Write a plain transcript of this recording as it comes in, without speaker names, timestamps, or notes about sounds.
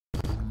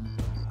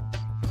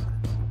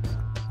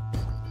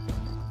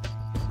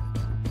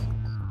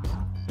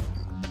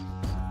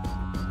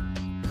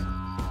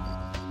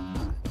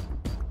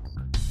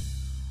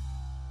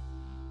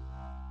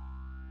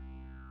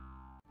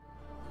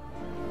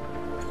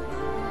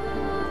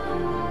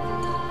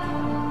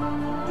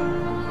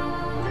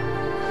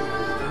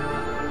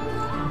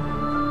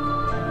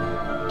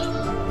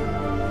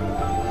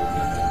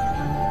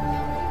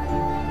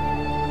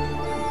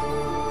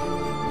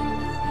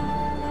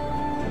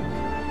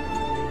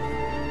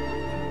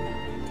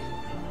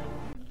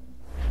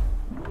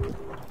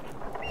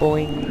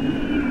Boing.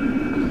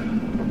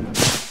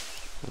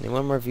 Only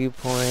one more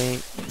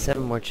viewpoint,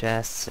 7 more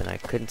chests, and I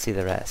couldn't see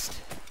the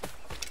rest.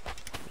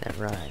 That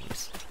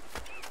rhymes.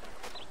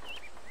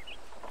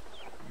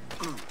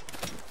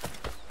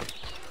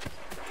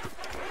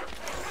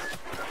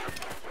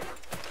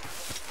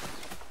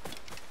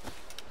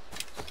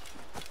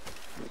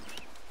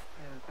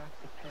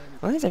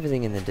 Why is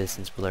everything in the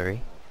distance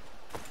blurry?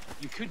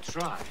 You could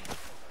try,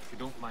 if you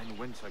don't mind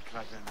winter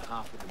cracking in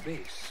half of the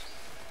base.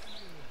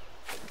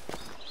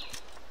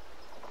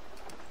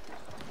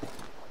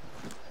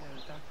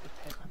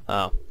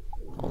 Oh,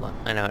 hold on.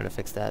 I know how to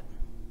fix that.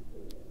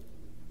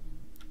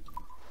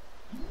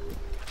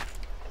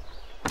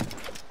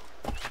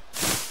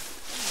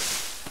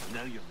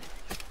 Now you're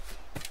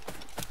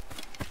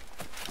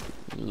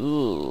making.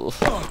 Ooh.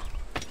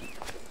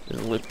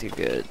 Doesn't look too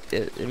good.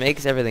 It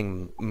makes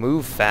everything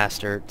move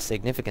faster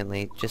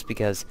significantly just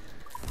because,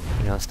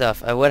 you know,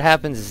 stuff. What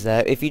happens is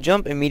that if you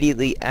jump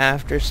immediately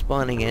after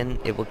spawning in,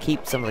 it will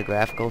keep some of the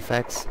graphical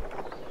effects.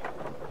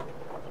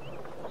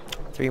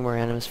 3 more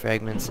animus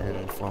fragments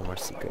and 4 more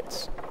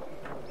secrets.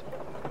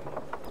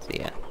 So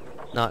yeah,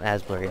 not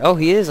as blurry. Oh,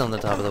 he is on the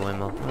top of the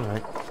windmill.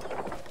 Alright.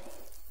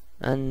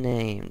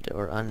 Unnamed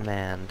or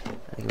unmanned.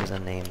 I think it was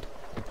unnamed.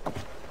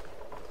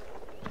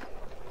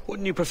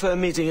 Wouldn't you prefer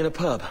meeting in a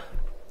pub?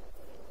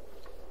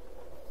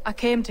 I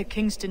came to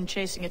Kingston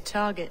chasing a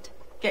target.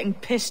 Getting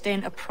pissed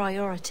ain't a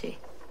priority.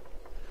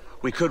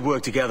 We could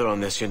work together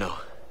on this, you know.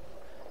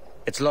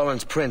 It's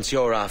Lawrence Prince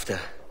you're after.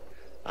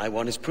 I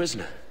want his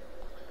prisoner.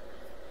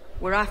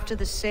 We're after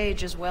the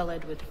Sage as well,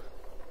 Edward.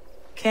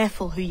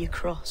 Careful who you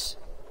cross.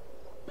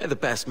 May the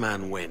best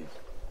man win.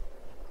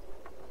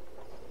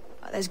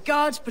 There's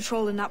guards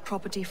patrolling that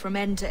property from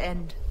end to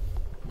end.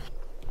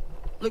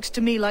 Looks to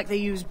me like they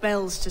use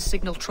bells to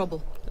signal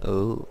trouble.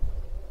 Oh.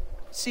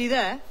 See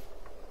there?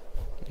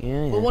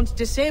 Yeah. We'll want to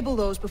disable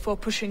those before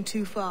pushing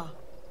too far.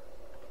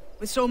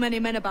 With so many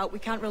men about, we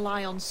can't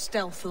rely on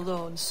stealth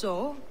alone,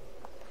 so...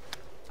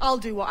 I'll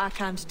do what I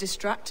can to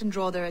distract and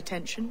draw their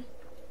attention.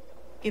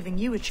 Giving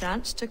you a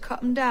chance to cut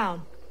them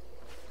down.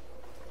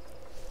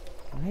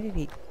 Why did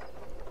he...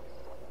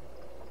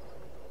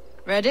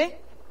 Ready?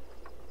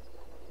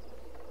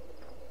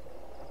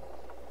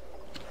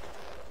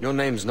 Your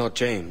name's not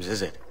James,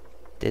 is it?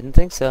 Didn't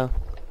think so.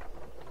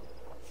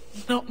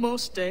 Not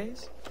most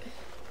days.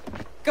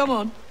 Come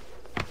on.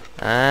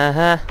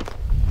 Uh-huh.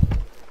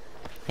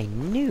 I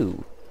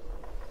knew.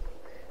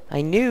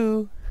 I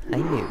knew.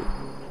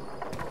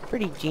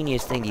 Pretty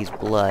genius thing to use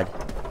blood.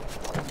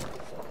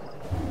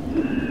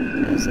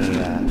 There's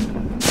a,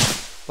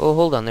 oh,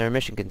 hold on, there are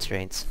mission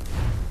constraints.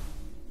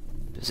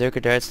 Berserker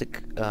darts,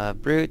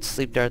 brutes,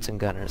 sleep darts, and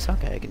gunners.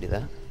 Okay, I can do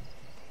that.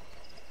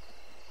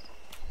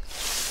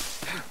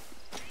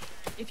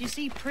 If you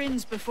see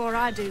Prince before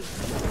I do,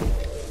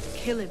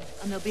 kill him,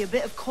 and there'll be a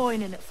bit of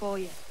coin in it for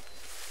you.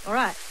 All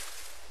right?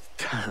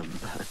 Damn,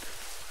 man.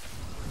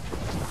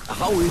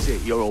 How is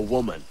it you're a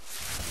woman?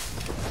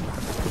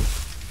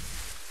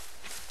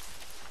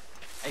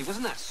 Hey,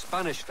 wasn't that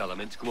Spanish fella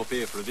meant to come up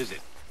here for a visit?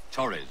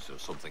 Torres or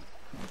something?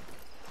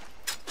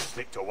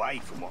 Slipped away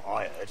from what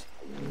I heard.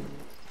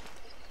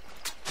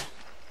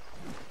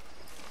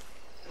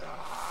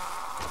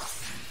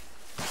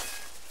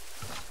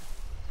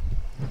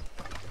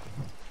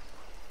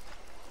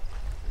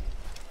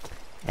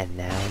 And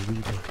now we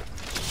do.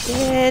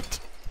 Shit!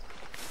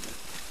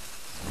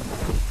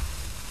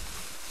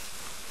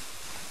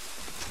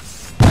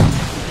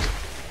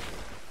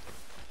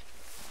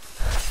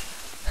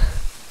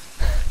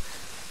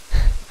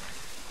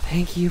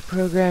 Thank you,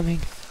 programming.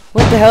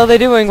 What the hell are they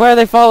doing? Why are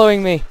they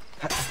following me?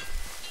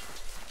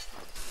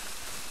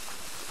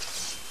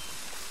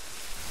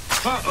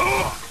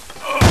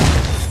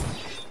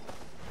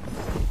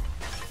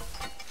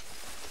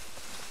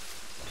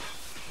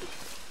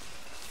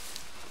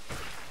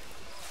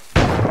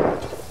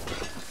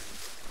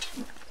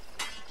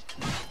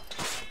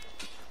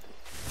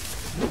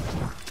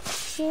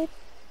 Shit.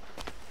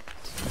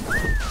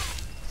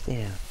 Stay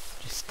down.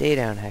 Just stay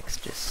down, Hex.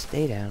 Just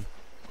stay down.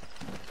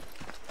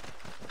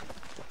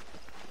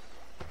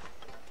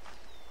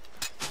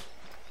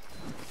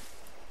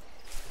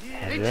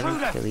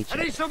 Intruder!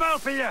 I need some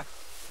help here!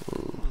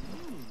 Ooh.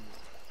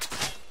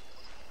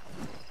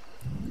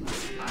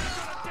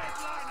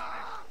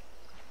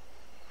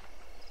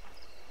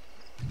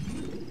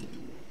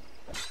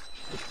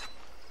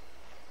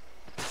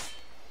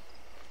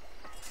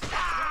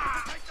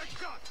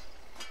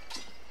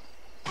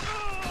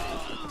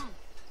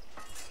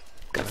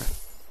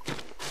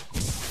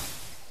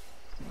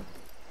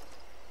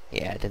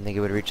 Yeah, I didn't think it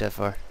would reach that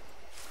far.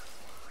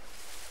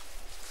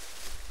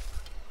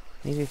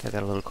 Maybe if I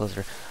got a little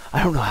closer.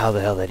 I don't know how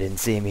the hell they didn't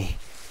see me.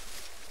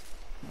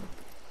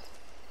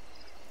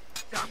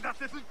 Damn that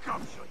little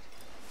gobshite!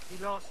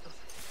 He lost us.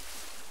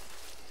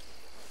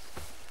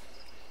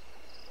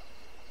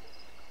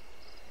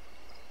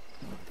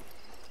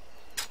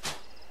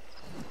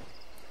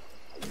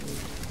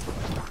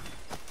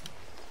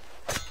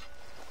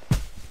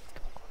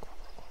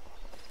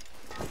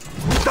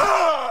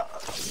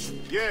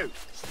 You,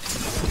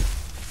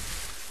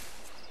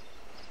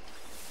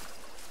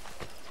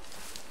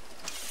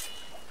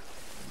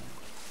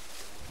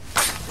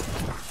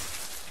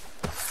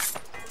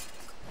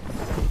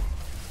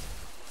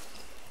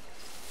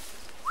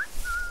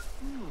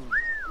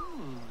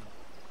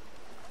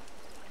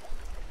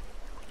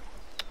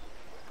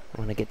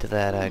 get to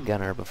that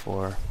gunner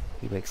before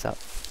he wakes up.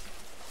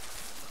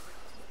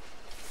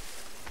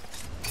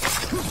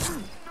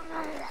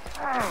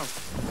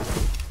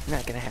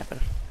 Not gonna happen.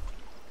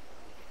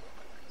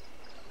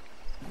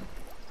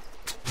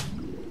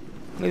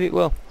 Maybe it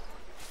will.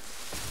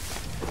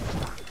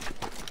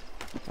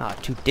 Ah,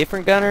 two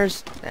different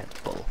gunners? That's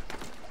bull.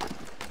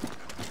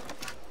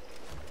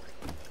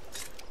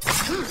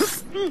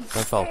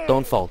 Don't fall,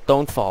 don't fall,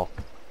 don't fall.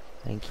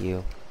 Thank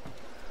you.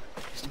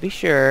 Just to be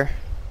sure.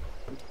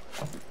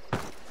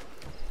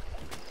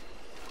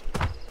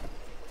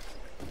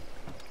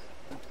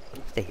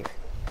 Stay here.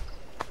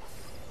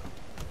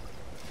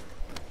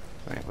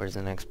 Alright, where's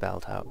the next bell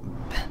tower?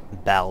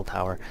 Bell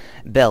tower.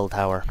 Bell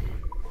tower.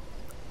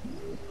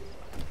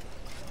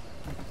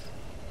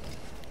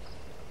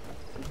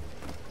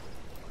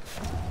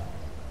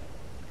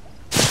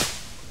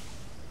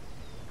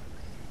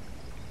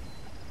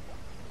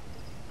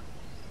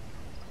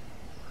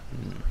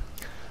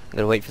 I'm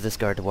gonna wait for this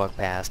guard to walk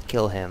past,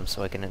 kill him,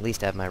 so I can at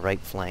least have my right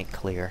flank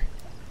clear.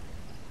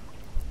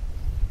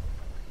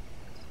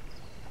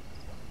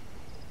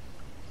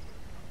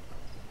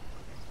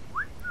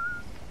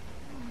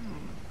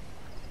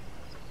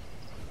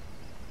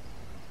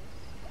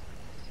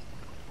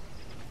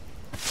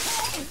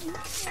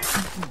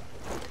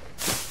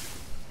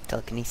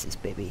 Telekinesis,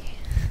 baby.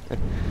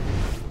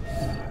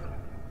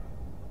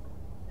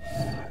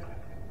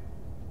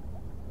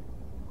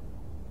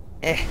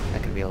 I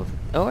could be able to...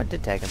 Oh, I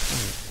did tag him.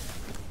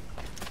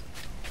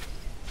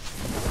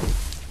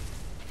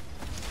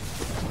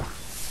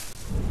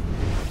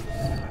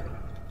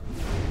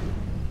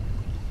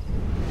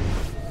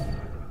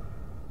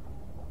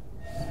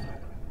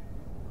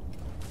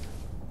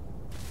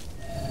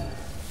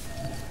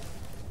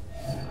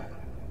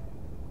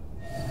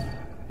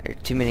 There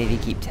are too many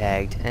to keep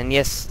tagged. And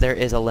yes, there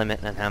is a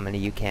limit on how many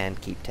you can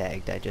keep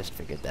tagged. I just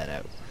figured that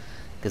out.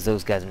 Because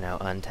those guys are now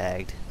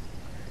untagged.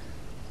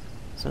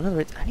 So in other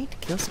words, I need to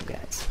kill some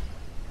guys.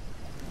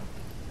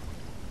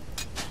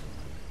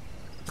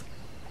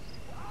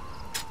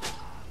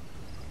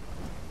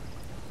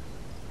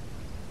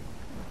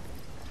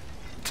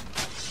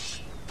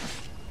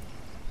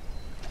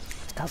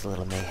 Let's cause a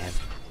little mayhem.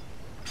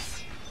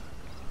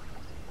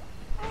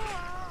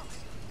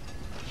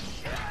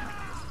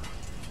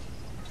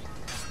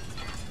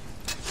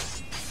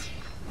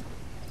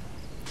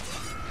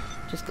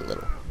 Just a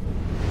little.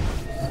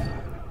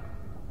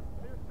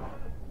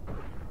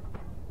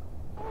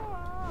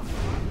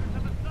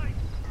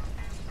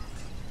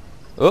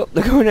 Oh,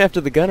 they're going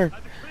after the gunner.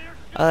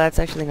 Oh, that's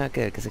actually not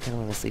good, because I kind of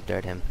want to sleep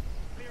dart him.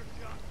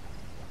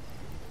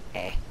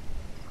 Eh.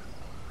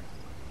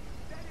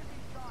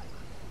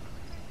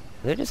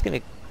 They're just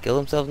going to kill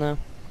themselves now?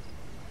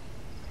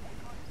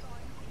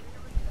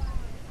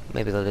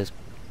 Maybe they'll just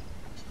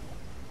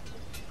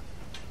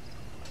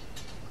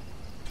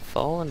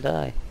fall and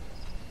die.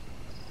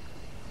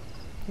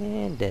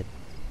 And dead.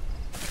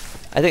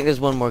 I think there's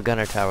one more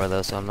gunner tower,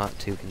 though, so I'm not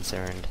too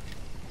concerned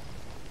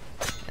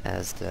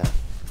as to...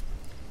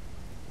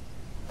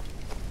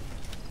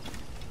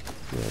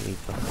 who I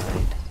leave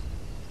behind.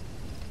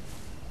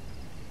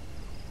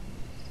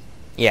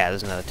 Yeah,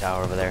 there's another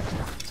tower over there.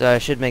 So I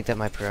should make that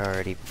my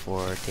priority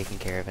before taking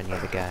care of any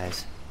other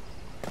guys.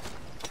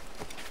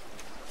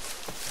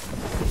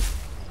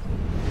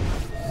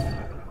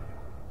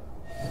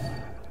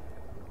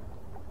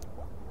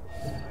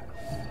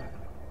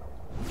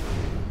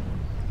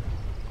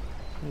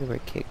 I wonder where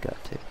Kid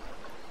got to.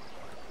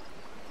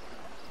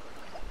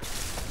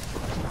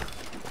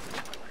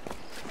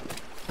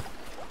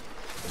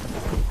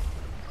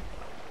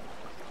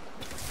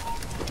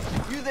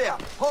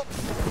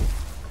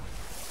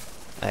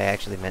 I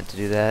actually meant to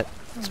do that,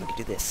 so we can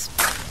do this.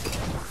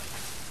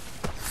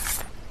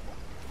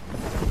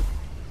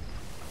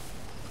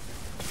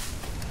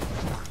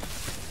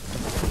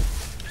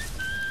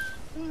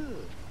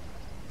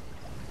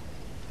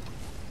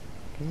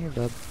 Come here,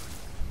 bub.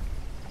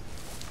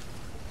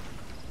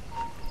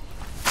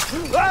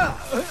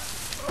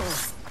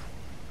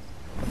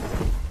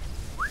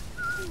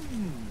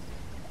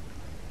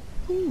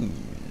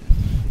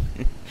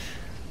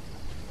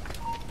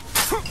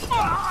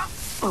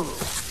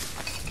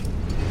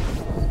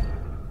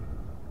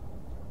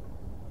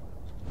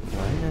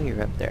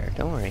 You're up there.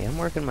 Don't worry, I'm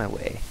working my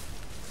way.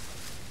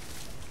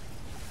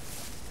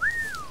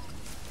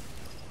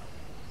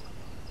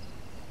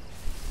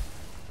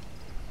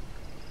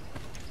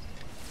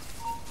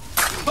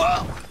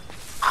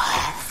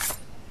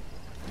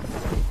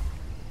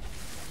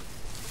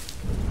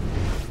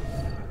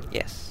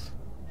 Yes.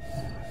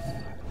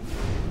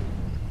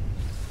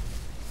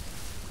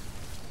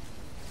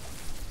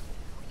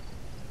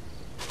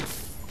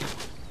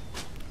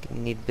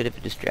 Gonna need a bit of a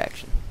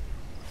distraction.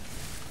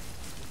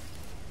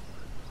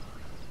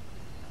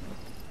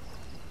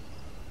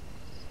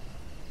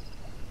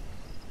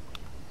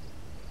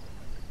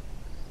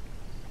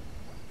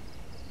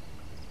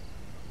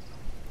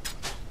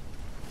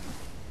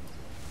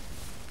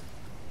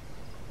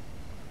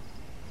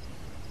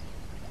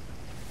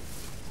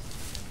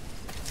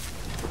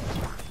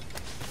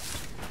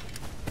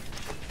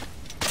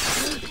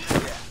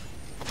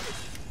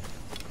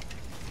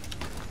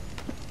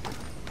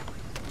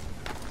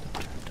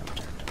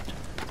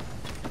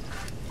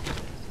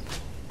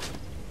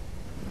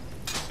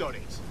 got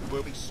it.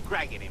 We'll be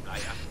scragging him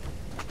later.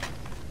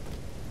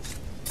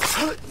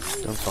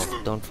 Don't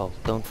fall, don't fall,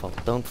 don't fall,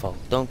 don't fall,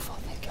 don't fall,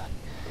 thank God.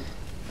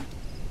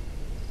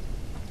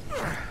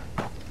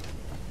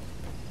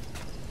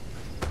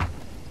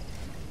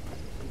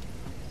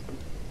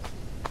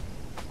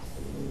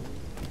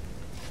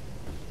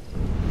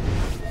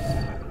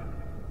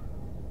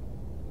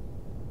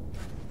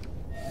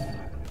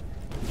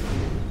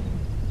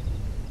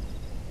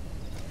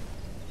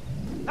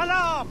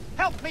 Alarm!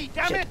 Help me,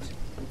 damn Shit. it!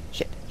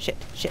 Shit, shit,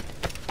 shit.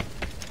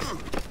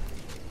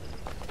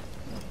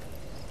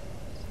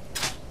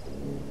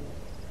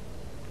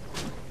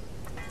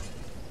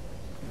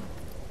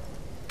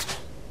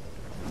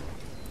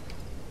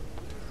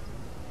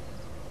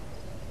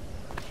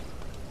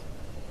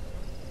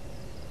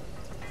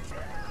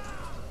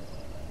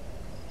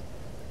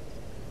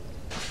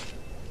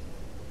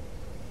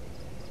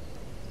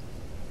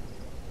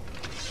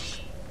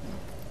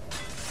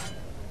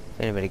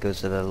 If anybody goes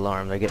to the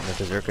alarm, they're getting the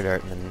berserker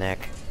dart in the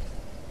neck.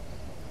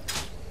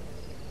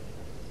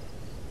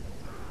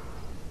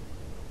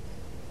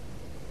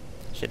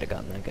 Should have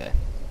gotten that guy.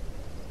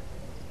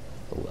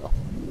 Oh well.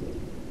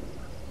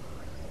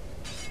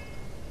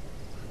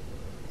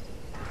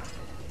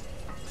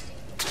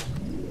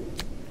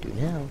 Do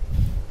now.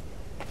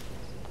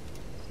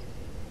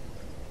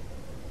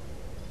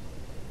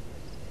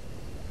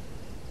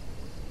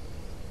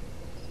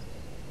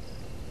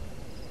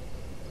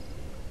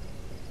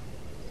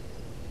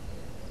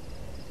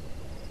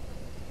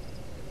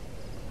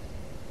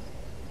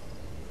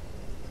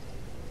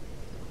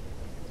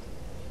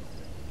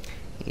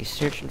 He's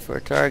searching for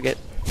a target.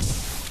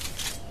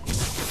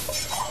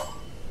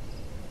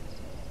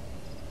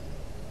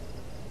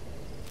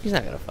 He's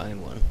not gonna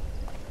find one.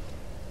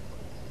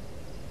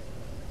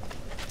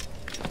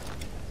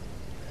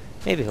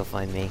 Maybe he'll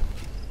find me.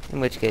 In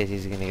which case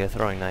he's gonna get a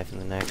throwing knife in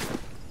the neck.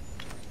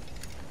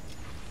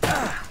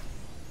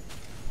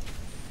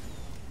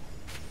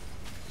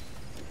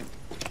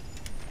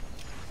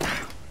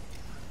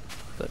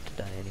 About to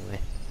die anyway.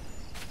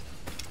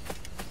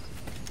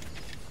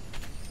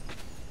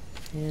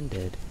 And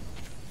dead.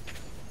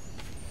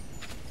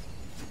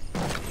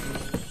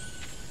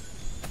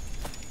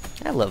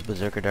 I love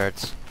berserker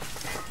darts.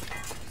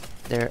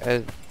 They're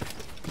a...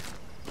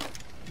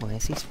 Why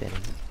is he spinning?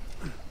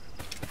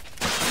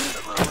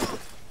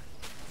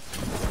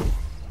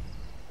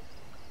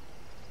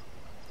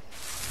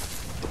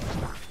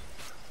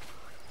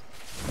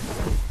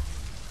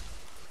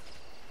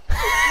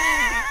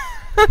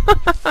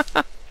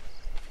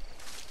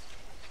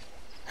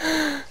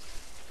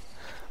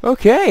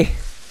 Okay.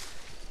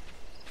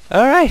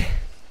 All right.